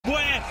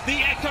The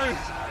Echo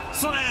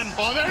Slam.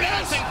 Oh, there it is.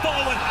 Bouncing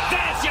forward.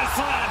 There's your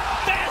slam.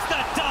 There's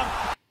the dump.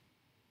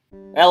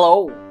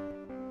 Hello,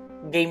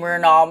 Gamer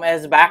NOOB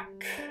is back.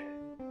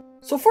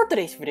 So for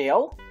today's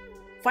video,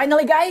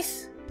 finally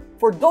guys,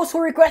 for those who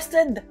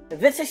requested,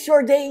 this is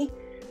your day.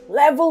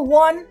 Level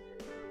 1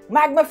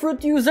 Magma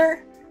Fruit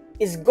user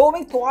is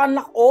going to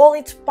unlock all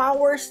its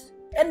powers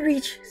and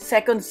reach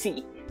second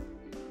C.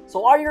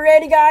 So are you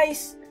ready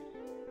guys?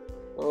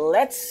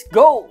 Let's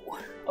go!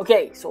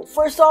 Okay, so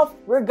first off,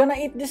 we're gonna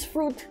eat this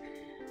fruit.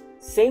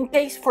 Same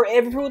taste for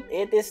every fruit,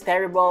 it is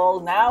terrible.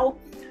 Now,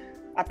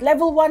 at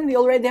level 1, we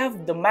already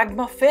have the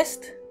Magma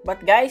Fist.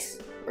 But guys,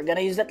 we're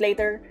gonna use that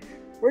later.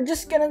 We're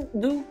just gonna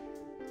do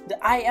the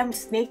I Am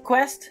Snake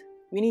quest.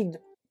 We need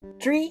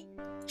 3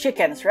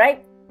 chickens,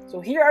 right?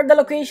 So here are the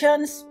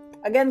locations.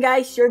 Again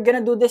guys, you're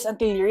gonna do this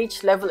until you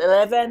reach level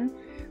 11,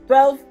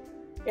 12.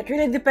 It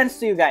really depends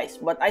to you guys,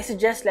 but I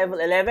suggest level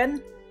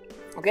 11.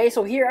 Okay,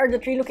 so here are the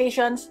 3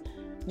 locations.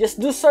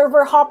 Just do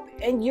server hop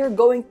and you're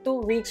going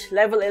to reach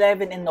level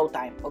 11 in no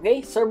time.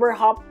 Okay, server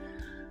hop.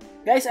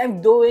 Guys,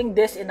 I'm doing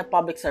this in a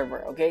public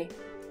server, okay?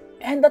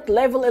 And at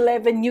level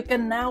 11, you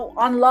can now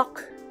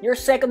unlock your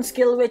second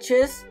skill, which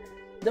is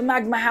the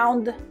Magma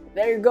Hound.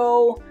 There you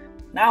go.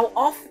 Now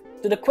off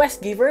to the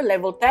quest giver,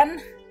 level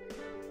 10.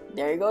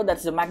 There you go,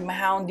 that's the Magma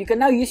Hound. You can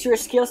now use your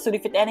skills to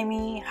defeat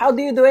enemy. How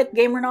do you do it,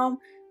 Gamer NOOB?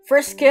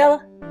 First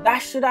skill,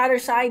 dash to the other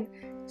side.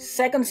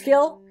 Second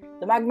skill,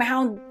 the Magma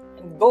Hound,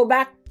 and go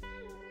back.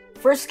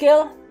 First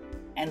skill,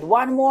 and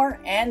one more,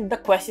 and the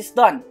quest is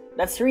done.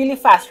 That's really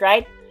fast,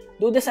 right?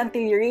 Do this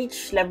until you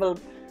reach level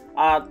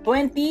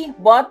 20,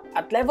 but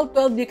at level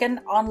 12, you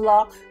can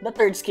unlock the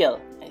third skill.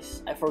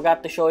 I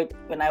forgot to show it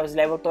when I was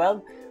level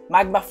 12.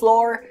 Magma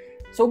Floor.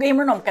 So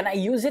Gamer NOOB, can I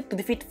use it to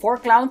defeat 4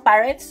 clown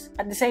pirates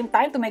at the same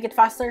time to make it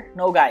faster?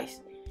 No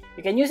guys.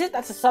 You can use it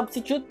as a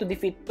substitute to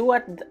defeat 2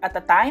 at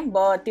a time,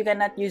 but you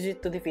cannot use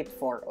it to defeat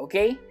 4,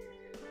 okay?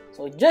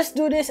 So just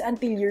do this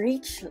until you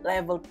reach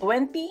level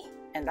 20,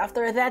 and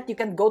after that, you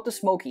can go to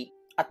Smoky.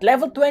 At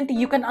level 20,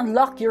 you can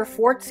unlock your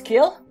 4th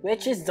skill,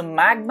 which is the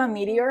Magma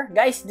Meteor.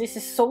 Guys, this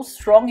is so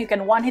strong, you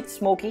can one-hit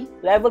Smoky.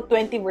 Level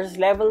 20 versus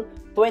level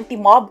 20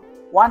 mob,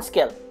 1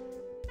 skill.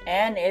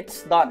 And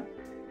it's done.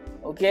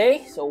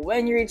 Okay, so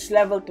when you reach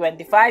level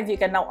 25, you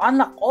can now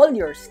unlock all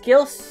your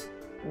skills,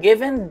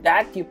 given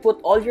that you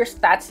put all your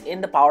stats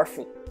in the Power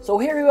Fruit. So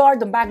here you are,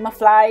 the Magma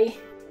Fly.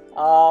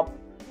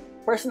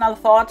 Personal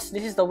thoughts,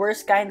 this is the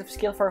worst kind of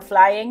skill for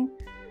flying.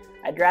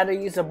 I'd rather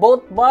use a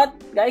boat, but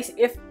guys,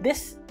 if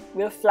this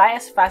will fly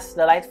as fast as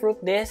the Light Fruit,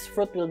 this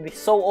fruit will be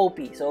so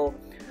OP. So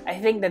I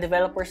think the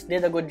developers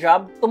did a good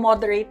job to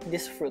moderate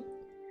this fruit.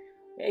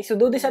 Okay, so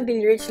do this until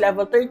you reach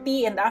level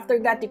 30, and after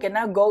that, you can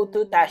now go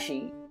to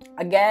Tashi.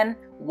 Again,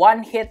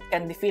 one hit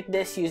can defeat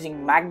this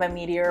using Magma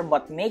Meteor,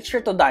 but make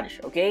sure to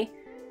dodge, okay?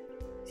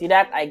 See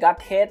that? I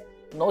got hit.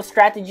 No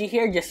strategy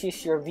here, just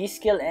use your V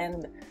skill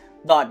and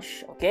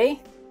dodge, okay?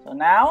 So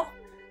now,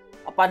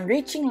 upon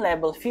reaching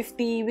level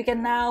 50, we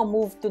can now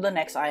move to the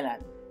next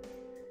island.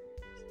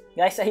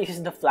 Guys, I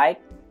used the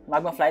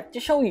Magma Flight, to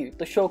show you,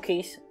 to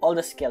showcase all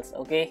the skills,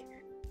 okay?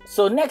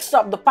 So next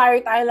up, the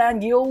Pirate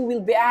Island, you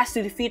will be asked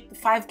to defeat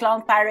 5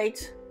 clown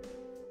pirates.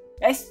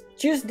 Guys,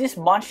 choose this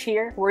bunch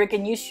here where you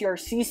can use your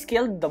C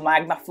skill, the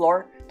Magma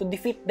Floor, to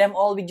defeat them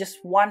all with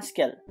just 1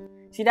 skill.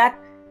 See that?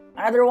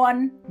 Another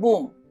one,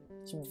 boom.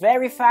 It's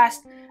very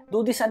fast.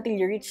 Do this until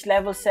you reach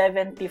level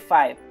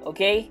 75,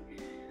 okay?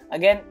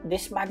 Again,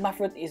 this Magma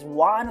Fruit is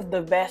one of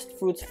the best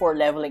fruits for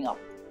leveling up.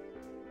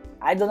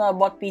 I don't know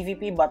about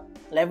PvP, but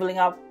leveling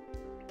up,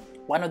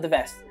 one of the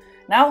best.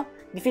 Now,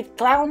 defeat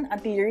Clown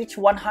until you reach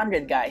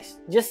 100, guys.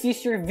 Just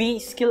use your V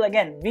skill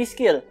again. V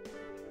skill.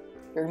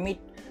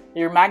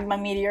 Your Magma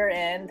Meteor,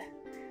 and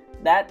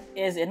that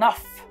is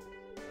enough.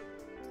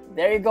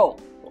 There you go.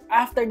 So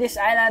after this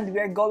island, we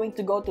are going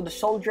to go to the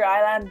Soldier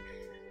Island.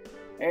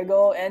 There you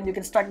go, and you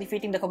can start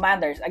defeating the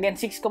commanders. Again,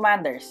 6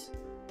 commanders.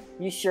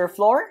 Use your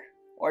floor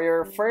or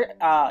your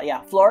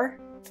floor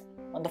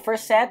on the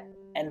first set,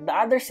 and the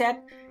other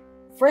set,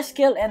 first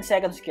skill and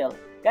second skill.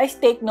 Guys,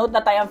 take note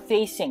that I am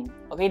facing,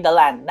 okay, the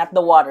land, not the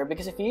water,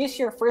 because if you use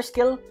your first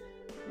skill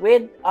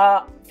with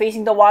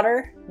facing the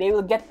water, they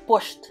will get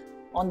pushed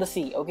on the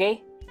sea,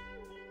 okay?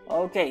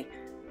 Okay.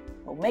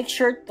 So make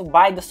sure to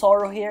buy the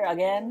Sorrow here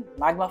again.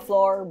 Magma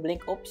Floor,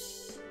 Blink,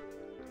 oops.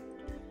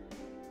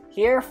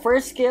 Here,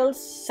 first skill,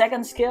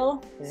 second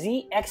skill,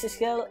 Z, X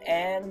skill,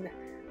 and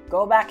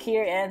go back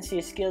here and C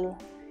skill,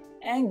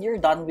 and you're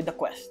done with the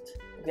quest,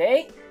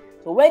 okay?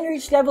 So when you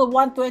reach level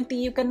 120,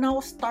 you can now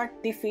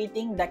start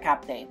defeating the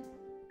captain.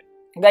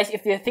 Guys,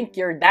 if you think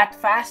you're that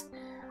fast,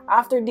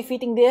 after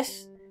defeating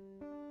this,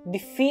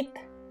 defeat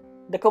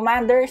the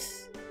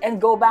commanders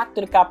and go back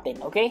to the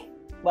captain, okay?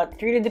 But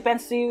it really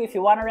depends to you. If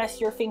you want to rest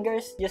your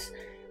fingers, just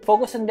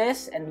focus on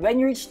this. And when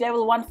you reach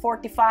level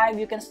 145,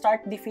 you can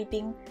start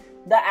defeating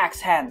the Axe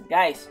Hand.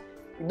 Guys,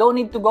 you don't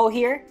need to go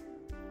here.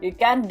 You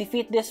can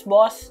defeat this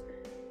boss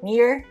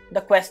near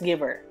the quest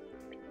giver.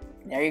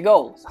 There you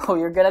go. So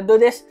you're gonna do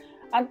this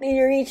until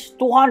you reach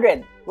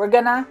 200. We're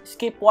gonna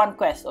skip one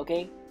quest,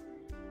 okay?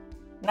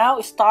 Now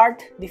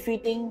start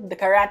defeating the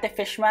Karate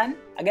Fishman.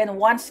 Again,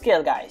 1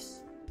 skill,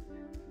 guys.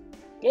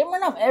 Gamer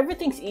Nom,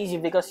 everything's easy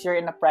because you're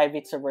in a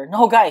private server.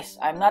 No, guys,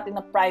 I'm not in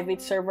a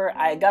private server.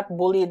 I got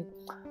bullied.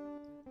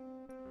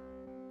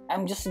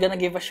 I'm just gonna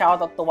give a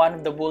shout out to one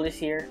of the bullies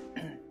here.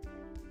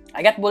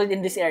 I got bullied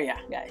in this area,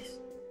 guys.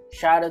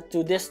 Shout out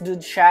to this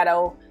dude,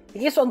 Shadow. He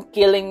keeps on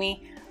killing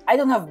me. I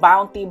don't have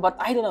bounty, but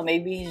I don't know,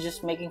 maybe he's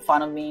just making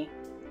fun of me.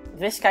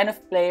 This kind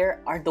of player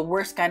are the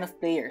worst kind of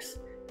players.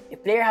 A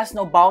player has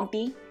no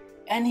bounty,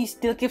 and he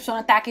still keeps on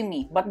attacking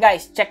me. But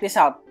guys, check this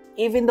out.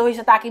 Even though he's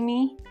attacking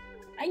me,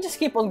 I just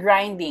keep on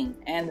grinding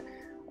and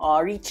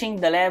reaching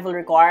the level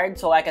required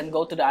so I can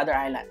go to the other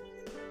island.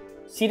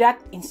 See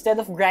that? Instead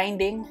of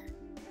grinding,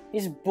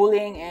 he's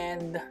bullying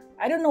and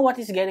I don't know what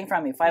he's getting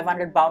from me.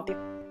 500 bounty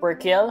per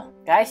kill.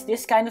 Guys,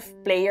 this kind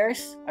of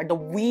players are the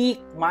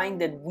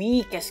weak-minded,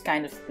 weakest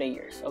kind of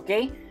players,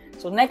 okay?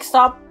 So next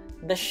up,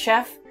 the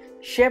chef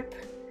ship.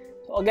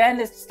 So again,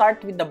 let's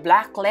start with the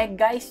black leg,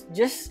 guys.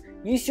 Just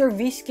use your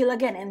V skill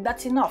again and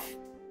that's enough.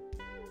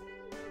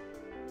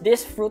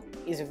 This fruit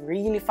is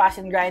really fast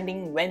in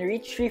grinding. When you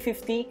reach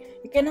 350,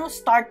 you can now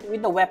start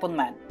with the weapon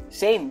man.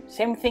 Same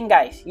thing,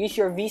 guys. Use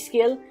your V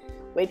skill,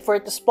 wait for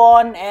it to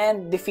spawn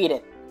and defeat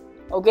it.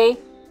 Okay?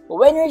 But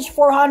when you reach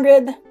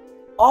 400,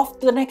 off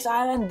to the next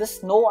island, the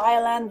snow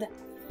island.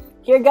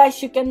 Here,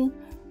 guys, you can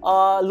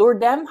lure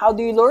them. How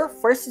do you lure?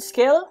 First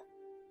skill.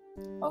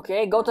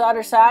 Okay, go to the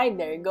other side.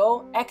 There you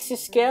go. X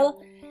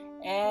skill.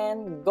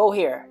 And go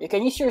here. You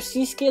can use your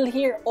C skill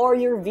here or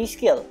your V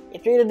skill.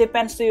 It really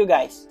depends to you,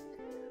 guys.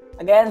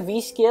 Again, V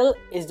skill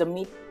is the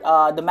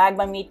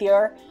magma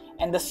meteor,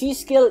 and the C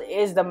skill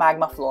is the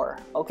magma floor.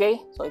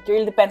 Okay, so it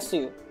really depends to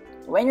you.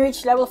 When you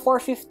reach level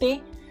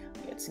 450,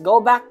 let's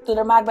go back to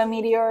the magma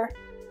meteor.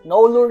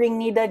 No luring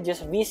needed,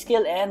 just V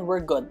skill, and we're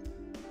good.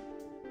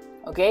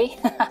 Okay,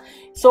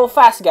 so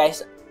fast,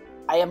 guys.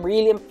 I am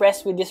really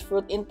impressed with this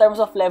fruit in terms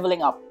of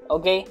leveling up.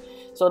 Okay,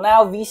 so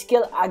now V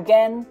skill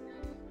again.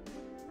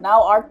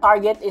 Now our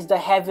target is the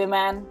heavy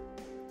man.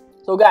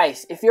 So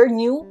guys, if you're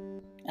new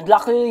and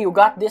luckily you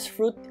got this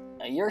fruit,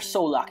 you're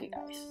so lucky,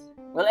 guys.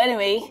 Well,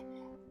 anyway,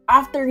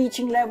 after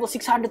reaching level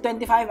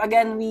 625,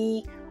 again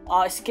we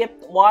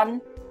skipped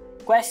one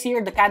quest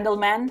here, the candle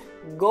man.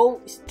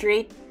 Go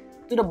straight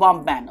to the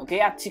bomb man, okay,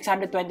 at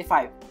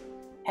 625.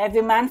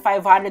 Heavy man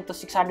 500 to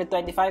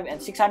 625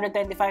 and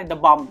 625 the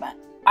bomb man.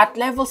 At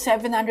level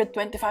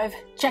 725,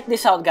 check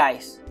this out,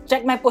 guys.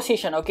 Check my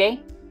position,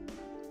 okay?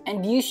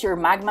 And use your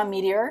magma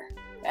meteor.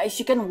 Guys,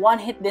 you can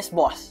one-hit this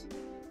boss.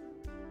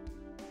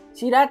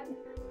 See that?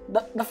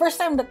 The first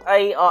time that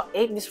I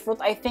ate this fruit,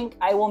 I think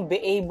I won't be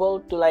able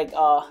to like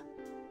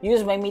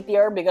use my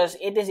meteor because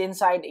it is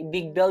inside a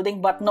big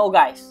building. But no,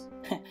 guys,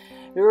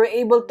 we were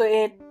able to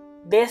eat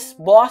this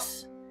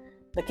boss,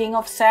 the King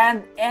of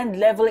Sand, and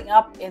leveling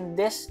up in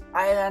this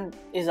island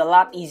is a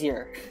lot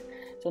easier.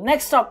 So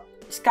next up,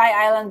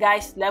 Sky Island,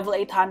 guys, level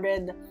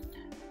 800.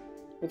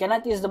 We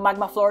cannot use the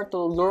magma floor to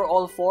lure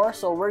all 4,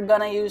 so we're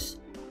gonna use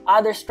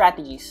other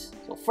strategies.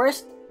 So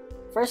first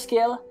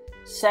skill,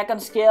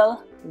 second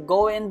skill,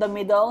 go in the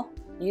middle,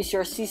 use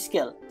your C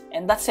skill,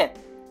 and that's it.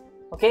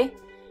 Okay?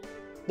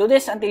 Do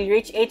this until you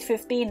reach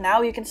 850.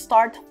 Now you can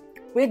start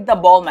with the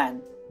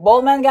ballman.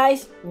 Ballman,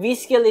 guys, V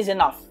skill is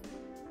enough.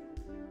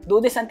 Do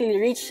this until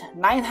you reach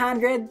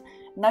 900.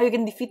 Now you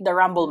can defeat the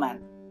Rumbleman.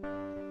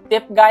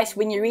 Tip, guys,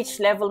 when you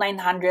reach level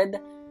 900,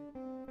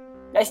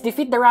 guys,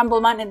 defeat the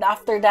Rumbleman, and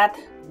after that,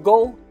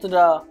 go to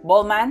the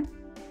Ballman.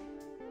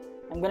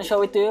 I'm gonna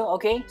show it to you,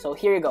 okay? So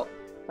here you go.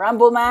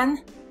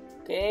 Rumbleman.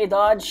 Okay,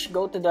 dodge.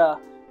 Go to the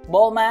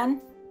Ballman.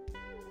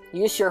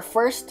 Use your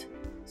first,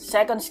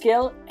 second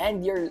skill,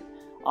 and your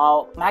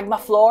magma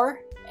floor.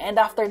 And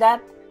after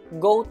that,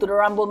 go to the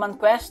Rumbleman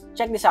quest.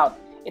 Check this out.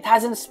 It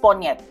hasn't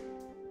spawned yet.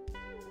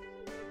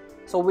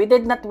 So we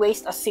did not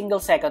waste a single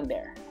second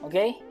there,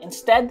 okay?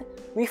 Instead,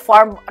 we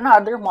farm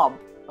another mob,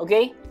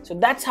 okay? So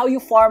that's how you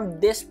farm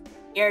this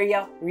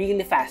area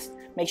really fast.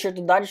 Make sure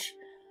to dodge.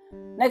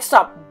 Next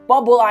up,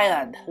 Bubble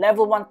Island,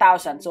 level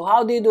 1000. So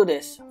how do you do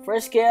this?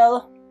 First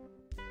skill,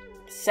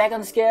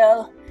 second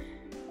skill,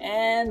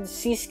 and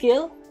C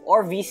skill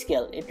or V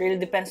skill. It really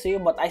depends to you,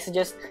 but I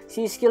suggest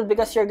C skill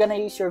because you're gonna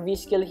use your V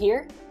skill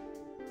here.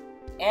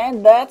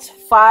 And that's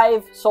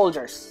 5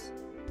 soldiers.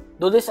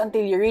 Do this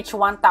until you reach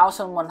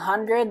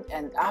 1100,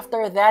 and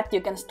after that,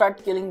 you can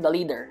start killing the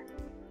leader.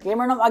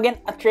 Gamer Nom,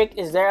 again, a trick.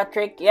 Is there a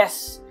trick?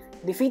 Yes.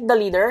 Defeat the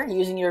leader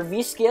using your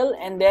V skill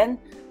and then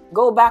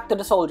go back to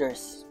the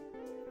soldiers.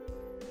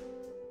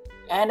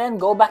 And then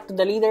go back to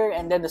the leader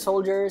and then the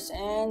soldiers,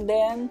 and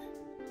then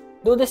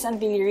do this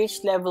until you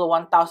reach level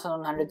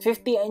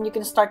 1150 and you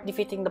can start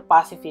defeating the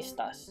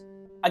pacifistas.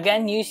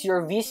 Again, use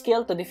your V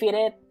skill to defeat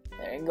it.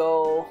 There you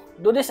go.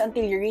 Do this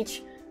until you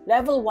reach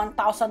level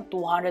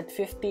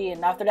 1250,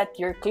 and after that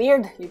you're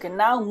cleared. You can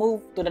now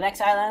move to the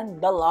next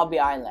island, the Lobby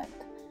Island.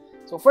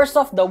 So first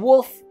off, the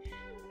wolf,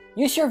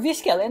 use your V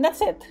skill and that's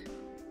it.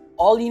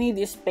 All you need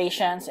is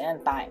patience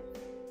and time.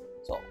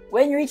 So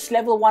when you reach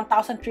level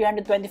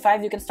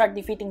 1325, you can start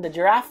defeating the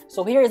giraffe.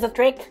 So here is the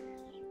trick.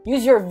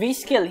 use your V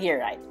skill here,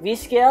 right? V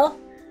skill.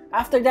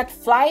 After that,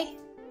 fly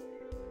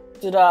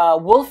to the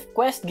wolf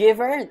quest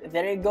giver.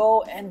 There you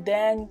go. And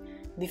then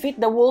defeat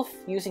the wolf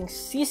using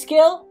C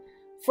skill,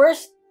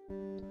 first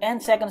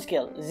and second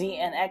skill, Z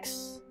and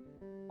X.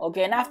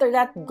 Okay, and after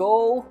that,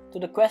 go to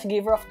the quest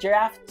giver of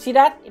giraffe. See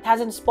that? It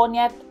hasn't spawned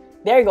yet.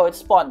 There you go, it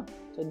spawned.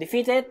 So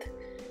defeat it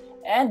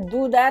and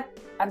do that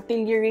until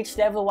you reach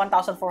level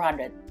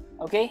 1400.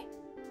 Okay?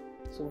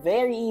 So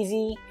very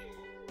easy.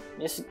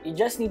 You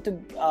just need to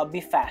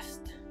be fast.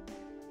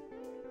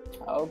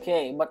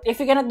 Okay, but if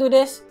you cannot do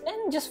this,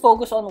 then just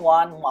focus on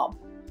one mob.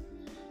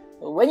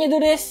 So when you do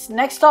this,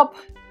 next up,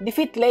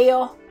 defeat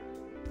Leo,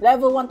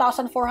 level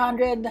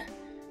 1400.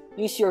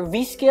 Use your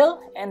V skill,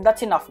 and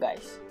that's enough,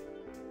 guys.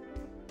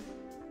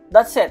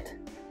 That's it.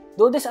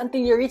 Do this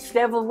until you reach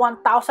level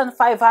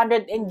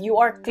 1500 and you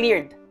are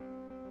cleared.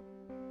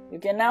 You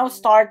can now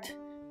start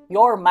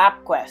your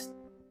map quest.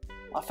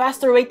 A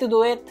faster way to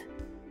do it,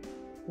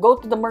 go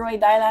to the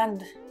Mermaid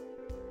Island.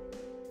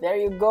 There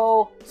you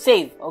go.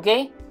 Save,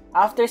 okay?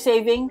 After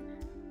saving,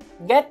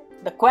 get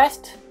the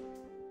quest.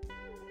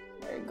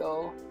 There you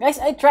go. Guys,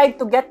 I tried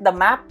to get the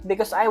map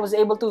because I was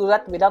able to do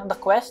that without the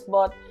quest,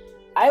 but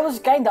I was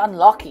kinda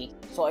unlucky.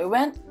 So I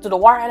went to the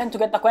War Island to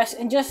get the quest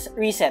and just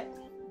reset.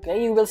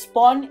 Okay, you will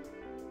spawn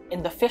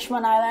in the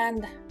Fishman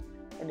Island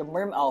or the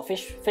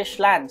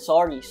Fishland.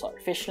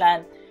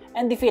 Fishland,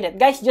 and defeat it.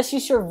 Guys, just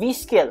use your V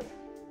skill,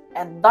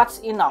 and that's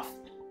enough.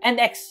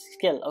 And X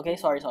skill. Okay,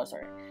 sorry.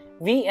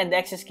 V and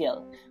X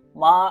skill.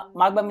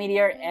 Magma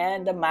Meteor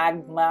and the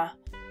Magma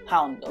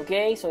Hound.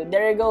 Okay, so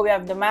there you go. We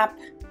have the map.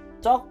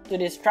 Talk to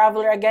this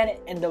traveler again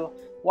in the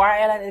War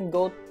Island and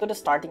go to the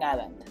starting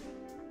island.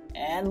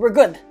 And we're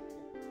good.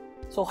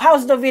 So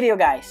how's the video,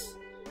 guys?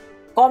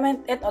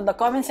 Comment it on the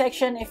comment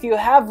section if you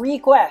have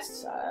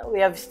requests.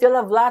 We still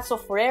have lots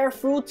of rare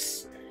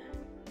fruits.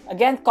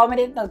 Again, comment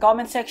it in the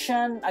comment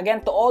section.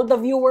 Again, to all the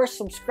viewers,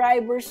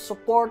 subscribers,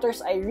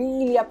 supporters, I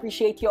really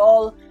appreciate you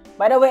all.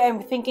 By the way,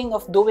 I'm thinking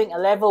of doing a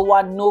level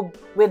 1 noob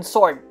with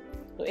sword.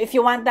 So if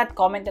you want that,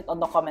 comment it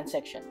on the comment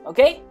section.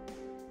 Okay?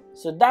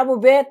 So that will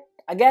be it.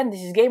 Again,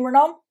 this is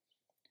GamerNOOB.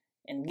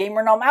 And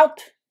GamerNOOB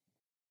out.